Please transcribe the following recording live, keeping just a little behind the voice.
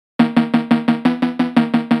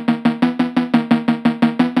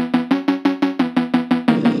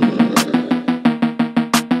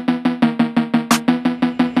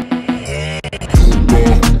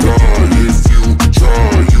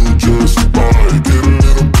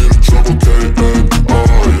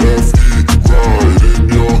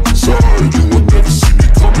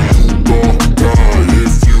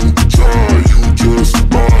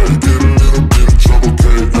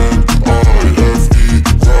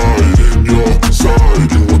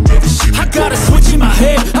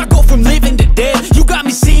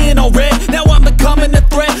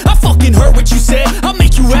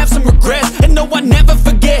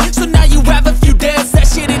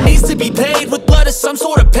some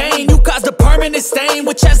sort of pain. You caused a permanent stain,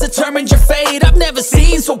 which has determined your fate. I've never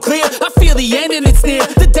seen so clear, I feel the end and it's near.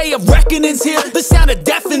 The day of reckoning's here, the sound of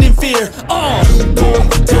deafening fear. You gon'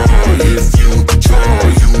 die if you try,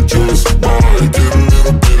 you just might get a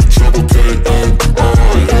little bit of trouble,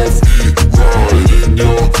 K-N-I-F-E, right in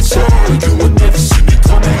your side. You would never see me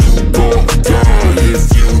coming. You gon' die if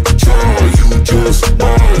you try, you just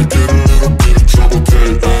might get a little bit of trouble,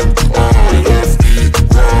 K-N-I-F-E,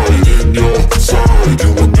 right in your side.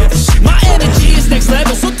 You would never see me My coming. energy is next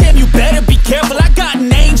level, so damn you better be careful. I got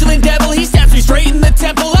an angel and devil, he stabs me straight in the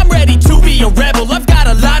temple. I'm ready to be a rebel, I've got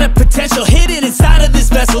a lot of potential hidden inside of this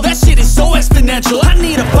vessel. That shit is so exponential. I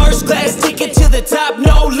need a first class ticket to the top,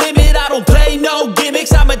 no limit. I don't play no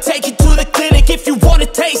gimmicks, I'ma take you to the clinic. If you want a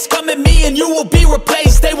taste, come at me and you will be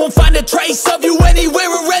replaced. They won't find a trace of you anywhere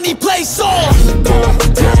or any place. You gon'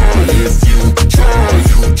 die if you try,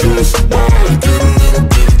 you just might get a little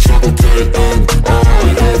bit of trouble,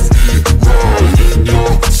 K-N-I-F-E, right in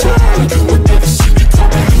your side. You would never see me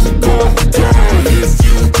coming. You gon' die if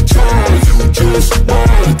you try, you just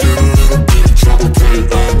might get a little bit of trouble,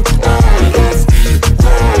 K-N-I-F-E,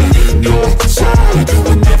 right in your side. You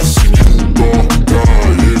would never see me. You gon'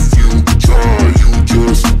 die if you try, you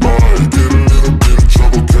just might get a little bit of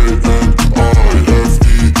trouble,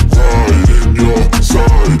 K-N-I-F-E, right in your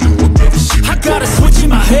side. You would never see me. I got a switch in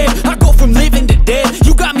my head, I go from living to dead.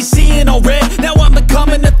 You got me seeing all red, now I'm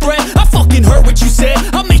becoming a threat. I fucking heard what you said,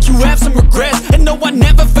 I'll make you have some regrets. And no, I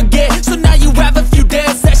never forget, so now you have a few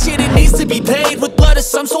debts. That shit, it needs to be paid with blood or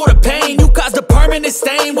some sort of pain. You caused a permanent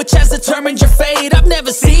stain, which has determined your fate. I've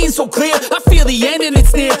never seen so clear, I feel the end and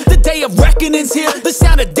it's near. The day of reckoning's here, the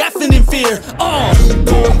sound of deafening fear. You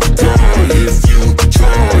gon' die if you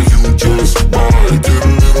try, you just might get a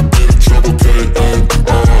little bit of trouble,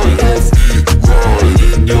 K-N-I-F-E, right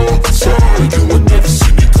in your side. You would never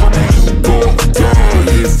see me coming. You gon' die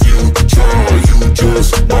if you try, you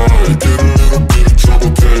just might get a little bit of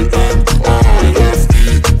trouble, K-N-I-F-E,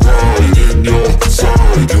 right in your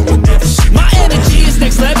side. You would never see me My coming. energy is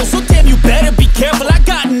next level, so damn you better be careful. I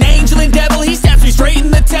got an angel and devil, he stabs me straight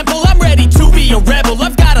in the temple. I'm ready to